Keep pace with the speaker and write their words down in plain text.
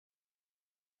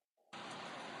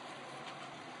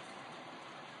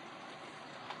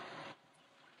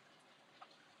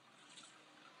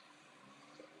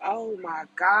Oh my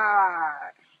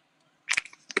God.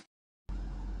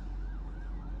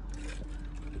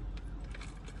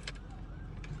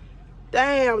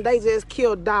 Damn, they just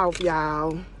killed Dolph,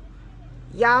 y'all.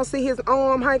 Y'all see his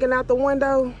arm hanging out the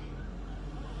window?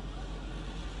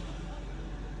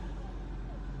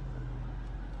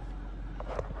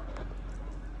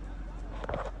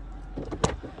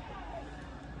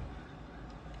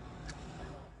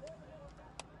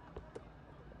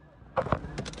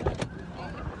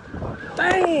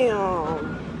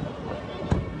 Damn.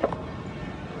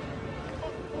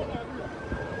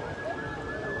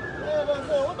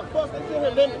 What the fuck is in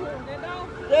here, Linda?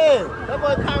 Yeah, that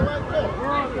boy car right there.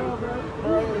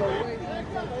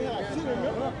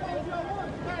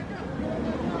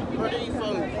 What these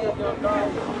folks?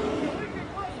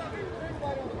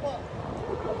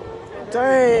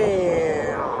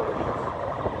 Damn.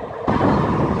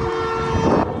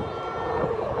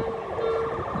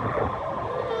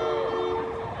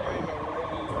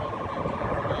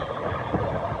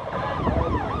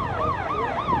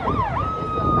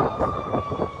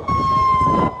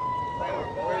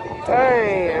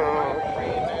 Damn.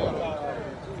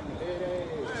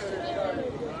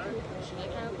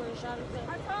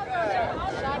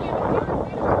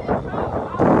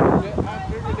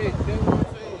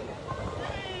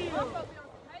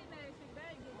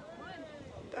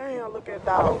 Damn, look at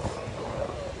Dolph.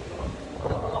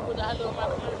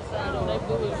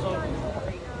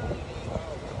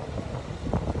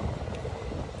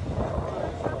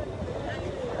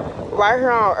 Right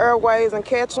here on Airways and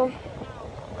catch him.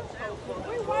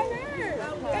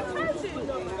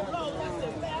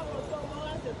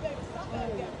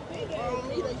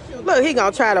 Look, he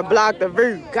gonna try to block the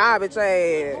view. Garbage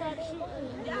ass.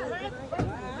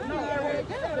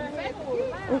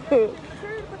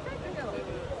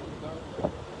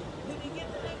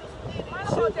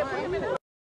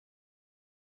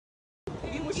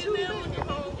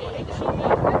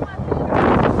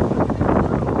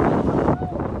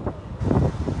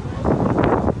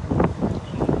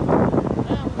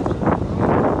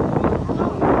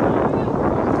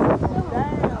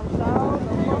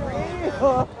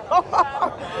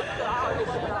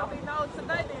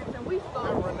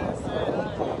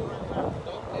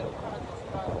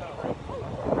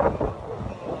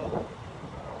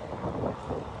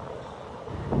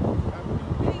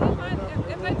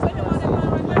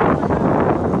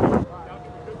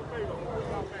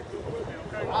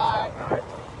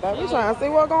 We trying to see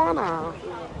what's going on.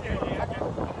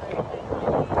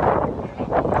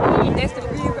 That's the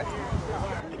view.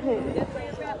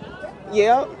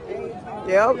 Yep.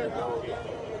 Yep.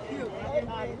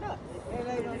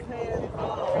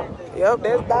 Yep,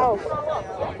 that's Dolph.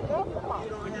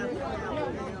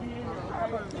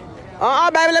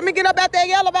 Baby, let me get up out that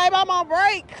yellow, baby. I'm on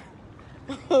break.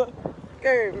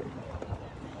 Good.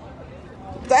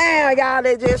 Damn, y'all,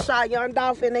 they just shot young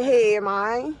Dolph in the head,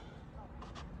 man.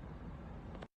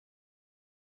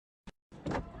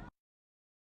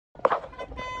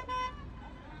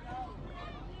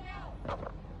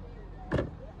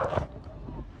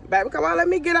 Baby, come on, let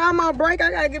me get out my break.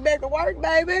 I gotta get back to work,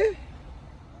 baby.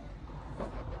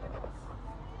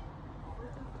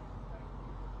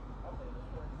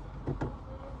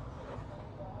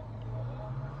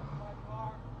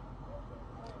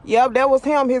 Yep, that was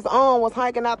him. His arm was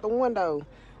hanging out the window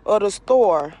of the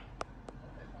store.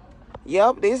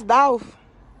 Yep, this Dolph.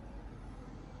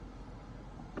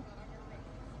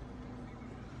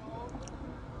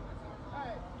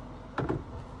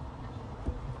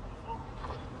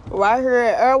 Right here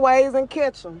at Airways and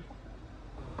Kitchen.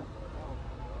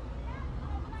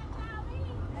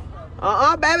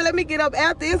 Baby, let me get up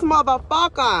after this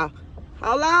motherfucker.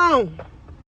 Hold on.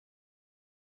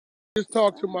 Just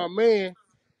talked to my man.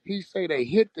 He say they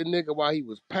hit the nigga while he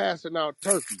was passing out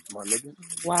turkeys, my nigga.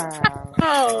 Wow.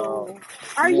 Oh,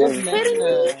 are you That's Yeah. messed kidding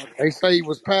me? up. They say he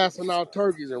was passing out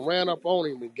turkeys and ran up on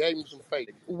him and gave him some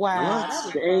fake. Wow, that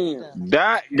was fucked Damn. up.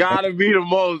 That gotta be the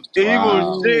most evil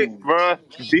Wow. shit, Ooh. bruh.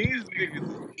 These niggas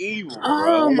is evil,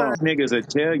 bruh. Oh my. Niggas will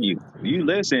tell you. You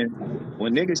listen.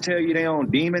 When niggas tell you they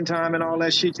on demon time and all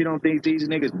that shit, you don't think these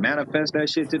niggas manifest that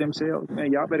shit to themselves?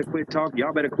 Man, y'all better quit talking.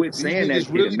 Y'all better quit These saying that niggas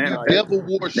shit and really be Nah, that, manifest devil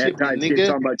that worshiping, type shit. nigga.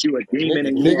 Talking about you a demon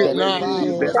and you Nigga, all nigga this nah, shit.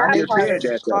 he, lying. I That just Nigga part. said just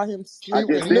that though. caught him I and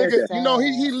just slipping. said That's nigga, that. you know,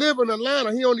 he sad. live in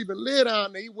Atlanta. He don't even live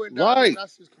down there. He went down there and Right.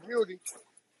 that's his community.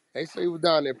 They say he was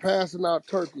down there passing out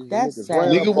turkeys and That's niggas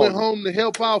ran up sad. on Nigga went him. home to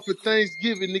help out for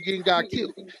Thanksgiving, nigga, and got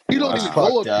killed. He don't That's even even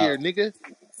go fucked up there, up. nigga.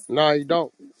 Nah, he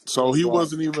don't. So he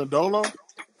wasn't even Dolo?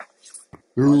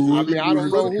 I mean, I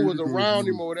don't know who was around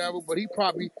him or whatever, but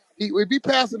if he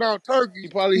passing out He turkeys,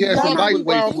 probably he had Y'all some not probably was even lightweights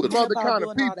around with some thinking him. other about kind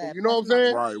of doing all people. that, You know what I'm passing out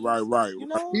saying? turkeys. Right. You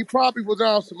know? He probably was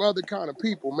around some other kind of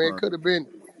people, man. Could have been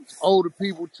older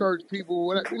people, church people,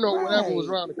 whatever, whatever was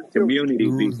Right. around the community.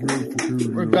 Community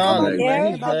people. Nobody Regardless, be man,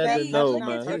 thinking he about had to that, know, passing out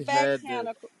man. He turkeys. had to.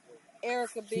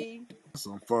 Erica B.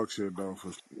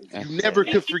 You never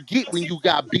could forget when you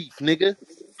got beef, nigga.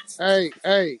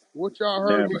 Hey, what y'all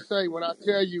heard me Never. say when I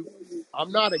tell you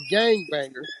I'm not a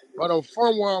gangbanger, but I'm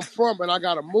from where I'm from and I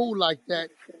gotta move like that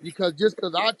because just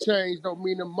cause I changed don't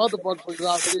mean them motherfuckers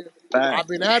out there Fact. I've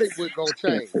been at it with gonna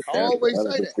change. I That's always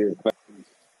say that. 100% fact.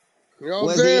 You know what I'm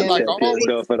Was he saying? in Like I Check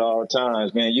always, yourself at all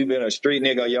times, man. You been a street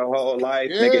nigga your whole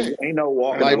life, nigga. yeah. You ain't no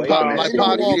walking Like away from Pac, that like Ain't shit, no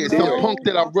Pac nigga. You said, walking some away. still punk No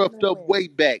that I walking roughed up away. way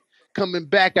back, coming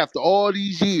back after all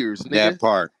these years, nigga. that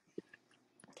part?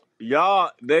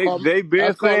 Y'all, they been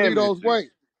That's saying this Carlito's shit. way.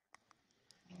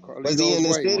 Was he Carlito's in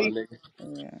the way, my city? nigga.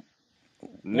 Yeah.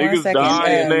 One Niggas second.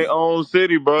 died in their own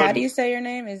city, How bro. do you say your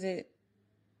name? Is it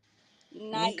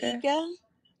Nika? Naika.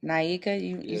 Naika?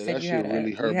 You Yeah, said that you shit had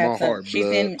really you hurt had my some. heart,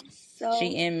 blood. She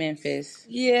So in Memphis.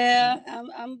 yeah,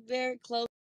 I'm very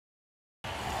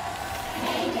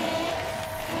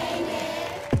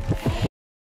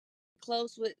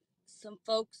close with some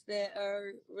folks that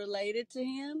are related to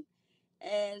him.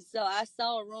 And so I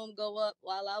saw a room go up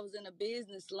while I was in a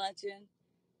business luncheon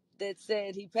that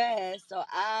said he passed. So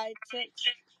I text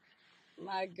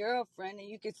my girlfriend, and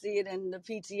you could see it in the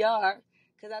PTR,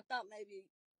 because I thought maybe,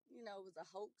 it was a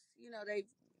hoax. They,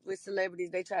 with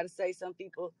celebrities, they try to say some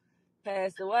people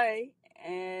passed away,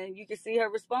 and you can see her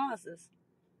responses.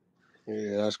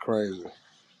 Yeah, that's crazy.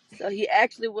 So he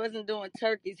actually wasn't doing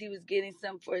turkeys; he was getting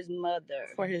some for his mother.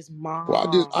 For his Well,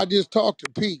 mom. I just talked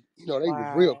to Pete. They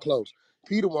was real Wow. close.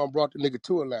 Peter one brought the nigga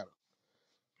to Atlanta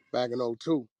back in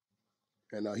 '02.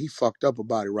 And he fucked up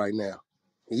about it right now.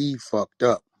 He fucked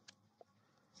up.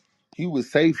 He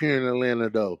was safe here in Atlanta,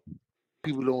 though.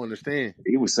 People don't understand.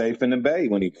 He was safe in the Bay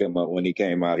when he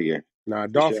came out here. Nah,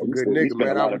 For Dolph sure. a good He nigga,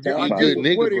 spent a man. lot of I He time a out just good here.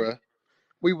 was nigga, with him. bruh.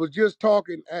 We was just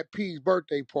talking at P's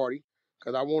birthday party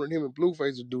because I wanted him and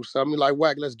Blueface to do something. He like,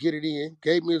 Wack, let's get it in.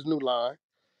 Gave me his new line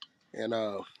and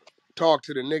talked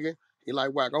to the nigga. He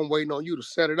like, Wack, I'm waiting on you to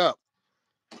set it up.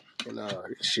 And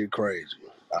this shit crazy.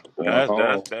 Going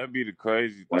home. That'd be the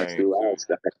crazy Went thing through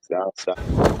too. outside.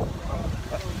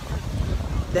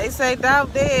 They say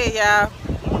Dolph dead, y'all.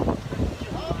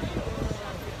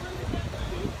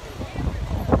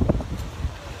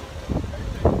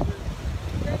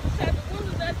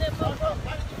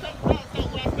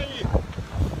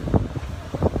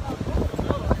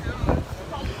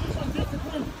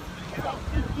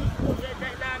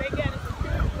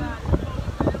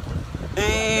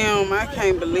 Damn, I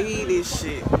can't believe this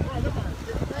shit.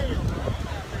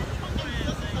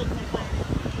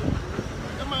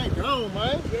 That man gone,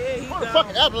 man. Yeah, he What the gone.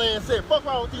 fucking avalanche said? Fuck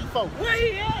wrong with these folks?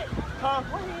 Where he at? Huh?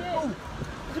 Where he at?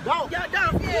 Who? Dolph. Y'all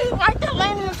Dolph, He yeah. right there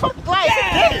laying in the fucking glass. God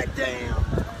He dead. damn.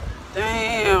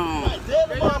 Damn. Like dead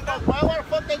the motherfucker, man. Why the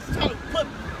fuck they trying to put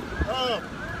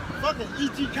fucking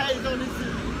EGKs on this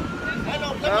shit? Ain't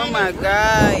no Oh my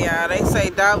God, y'all. They say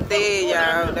Dolph dead,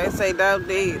 y'all. They say Dolph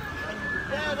dead.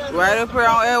 Right up here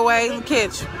on Airways and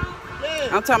Kitchen.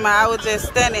 I'm talking about I was just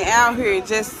standing out here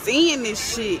just seeing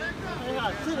this shit.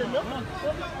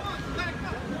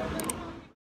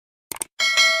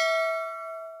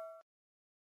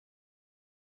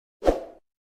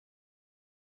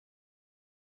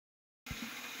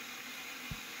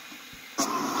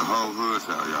 The whole hood's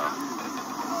out, y'all.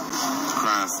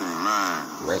 Crime scene,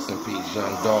 man. Rest in peace,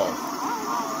 Young Dolph.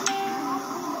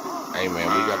 Hey, man,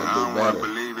 we got to I do don't want to better.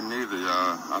 believe it neither,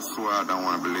 y'all. I swear I don't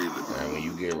want to believe it. Man, when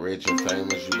you get rich and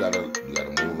famous, you gotta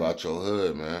move out your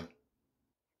hood, man.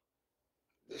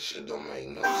 This shit don't make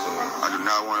no sense. I do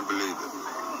not want to believe it.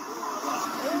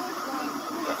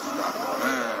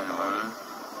 Man.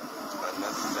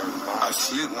 I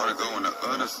shit want to go on the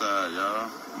other side, y'all.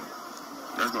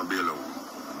 That's going to be a little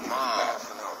mob.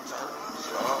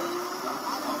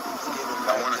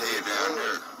 I want to head down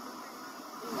there.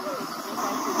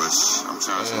 But I'm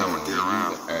trying to see how I'm going to get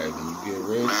around. Hey, when you get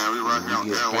rich, Man, we rocking on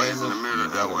Airways in the middle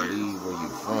of Airways. leave where you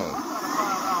from.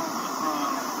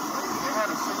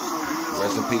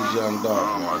 Rest in peace, Young Dolph,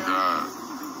 Oh, man. my God.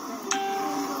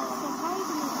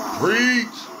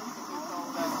 Preach!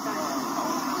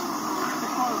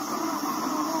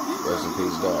 Rest in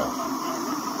peace, Dolph.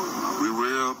 We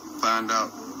will find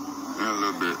out in a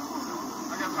little bit.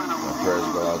 My prayers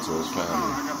go out to his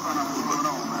family.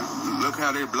 Look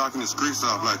how they blocking the streets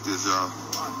off like this, y'all.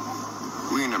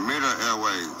 We in the middle of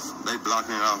Airways. They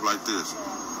blocking it off like this.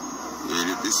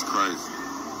 Yeah, this is crazy.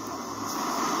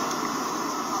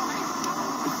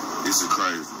 This is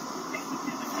crazy.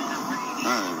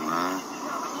 Hey, man.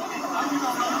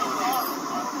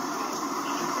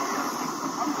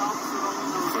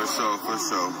 For sure, for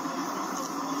sure.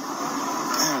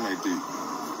 Damn, they deep.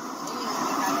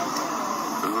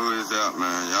 The hood is out,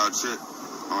 man. Y'all check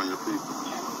on your people.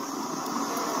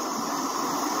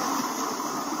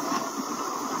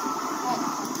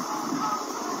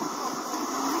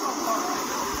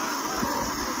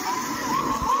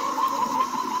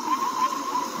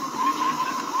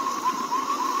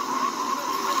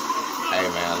 Hey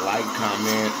man, like,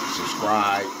 comment,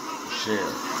 subscribe,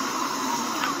 share.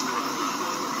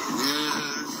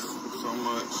 Yes, so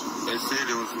much. They said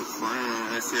it was with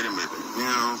friends. They said it with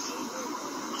him.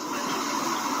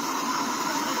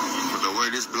 But the way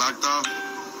this blocked off,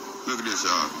 look at this,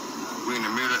 y'all. We in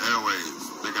the middle of airways.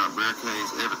 They got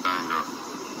barricades, everything, though.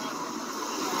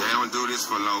 They don't do this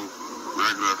for no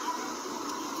regular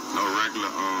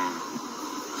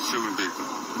shooting victim.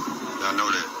 Y'all know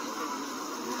that.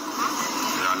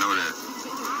 Y'all know that.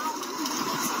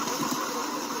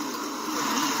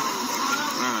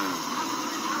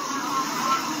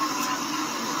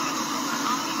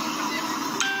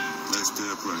 They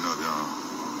still putting up, y'all.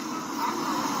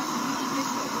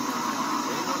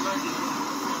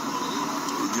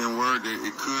 We're getting word that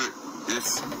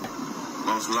it's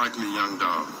most likely young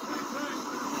Dolph.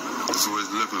 That's what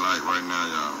it's looking like right now,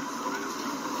 y'all.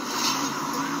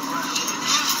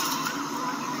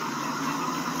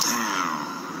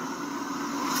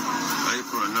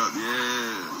 Up,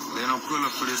 yeah. They don't pull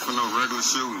up for this for no regular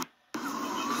shooting.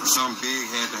 Something big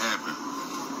had to happen.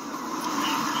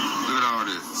 Look at all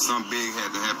this. Something big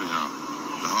had to happen, y'all.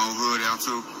 The whole hood out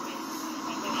too.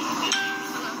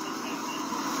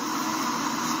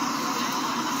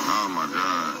 Oh my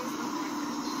God.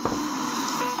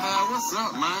 What's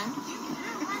up, man?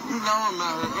 You know I'm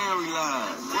out here early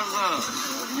live. What's up?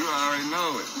 You already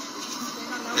know it.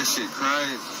 That shit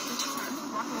crazy.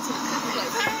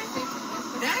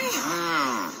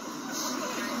 Damn.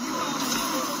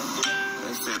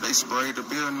 They said they sprayed the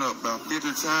building up about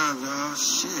 50 times, y'all.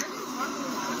 Shit.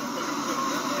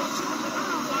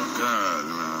 God,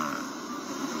 man.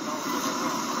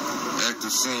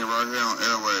 Active scene right here on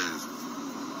Airways.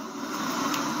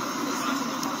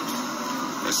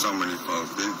 There's so many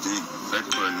folks. They deep. They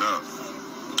putting up.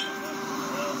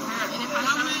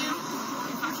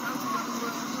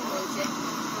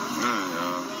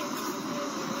 Y'all.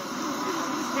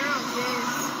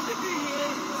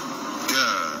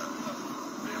 God.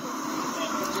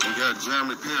 We got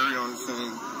Jeremy Perry on the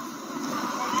scene.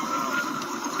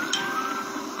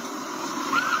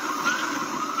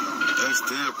 They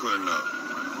still putting up.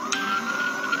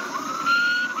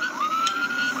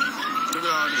 Look at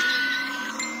all this.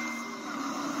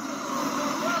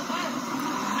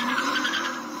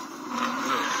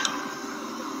 Look.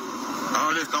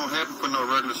 All this don't happen for no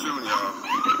regular shooting, y'all.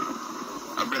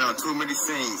 I've been on too many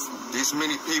scenes. This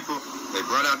many people, they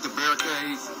brought out the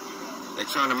barricades. They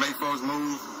trying to make folks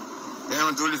move. They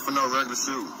don't do this for no regular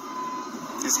shoot.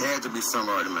 This had to be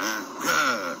somebody, man.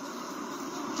 God.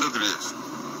 Look at this.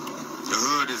 The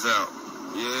hood is out.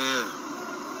 Yeah.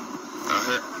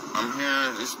 I'm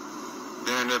hearing it's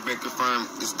damn near been confirmed.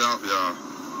 It's Dolph, y'all.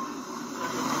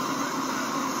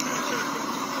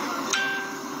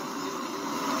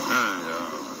 Man,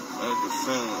 y'all. I can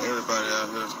see everybody out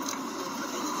here.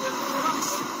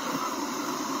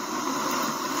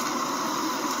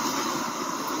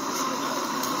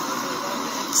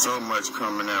 So much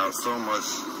coming out, so much,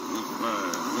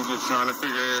 man. We're just trying to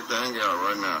figure everything out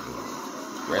right now.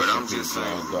 But I'm just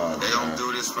saying, they don't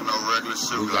do this for no regular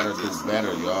shoot like this. We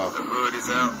gotta do better, y'all. The hood is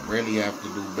out. Really have to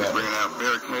do better. Bringing out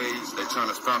barricades. They trying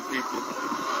to stop people.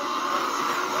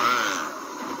 Man,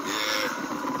 yeah.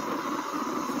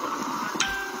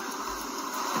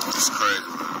 It's crazy,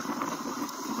 man.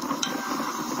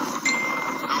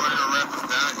 Majority of rappers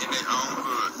die in their own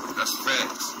hood. That's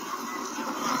facts.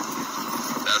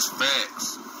 That's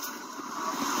facts.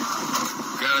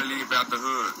 You gotta leave out the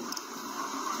hood.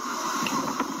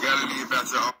 You gotta leave out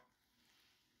your own.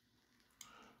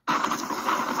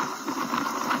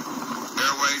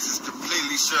 Airways is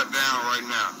completely shut down right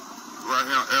now. Right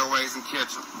here on Airways and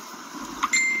Ketchum.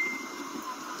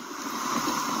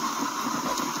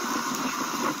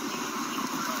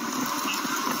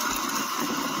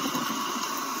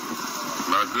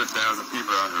 About a good 1,000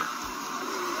 people out here.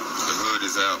 The hood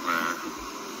is out, man.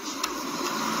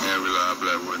 And rely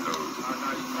black windows.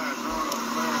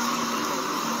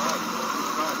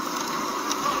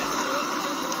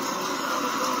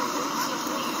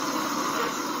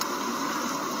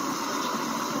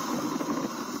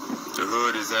 The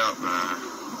hood is out, man.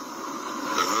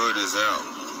 The hood is out.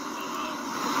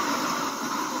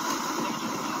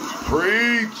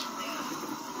 Preach.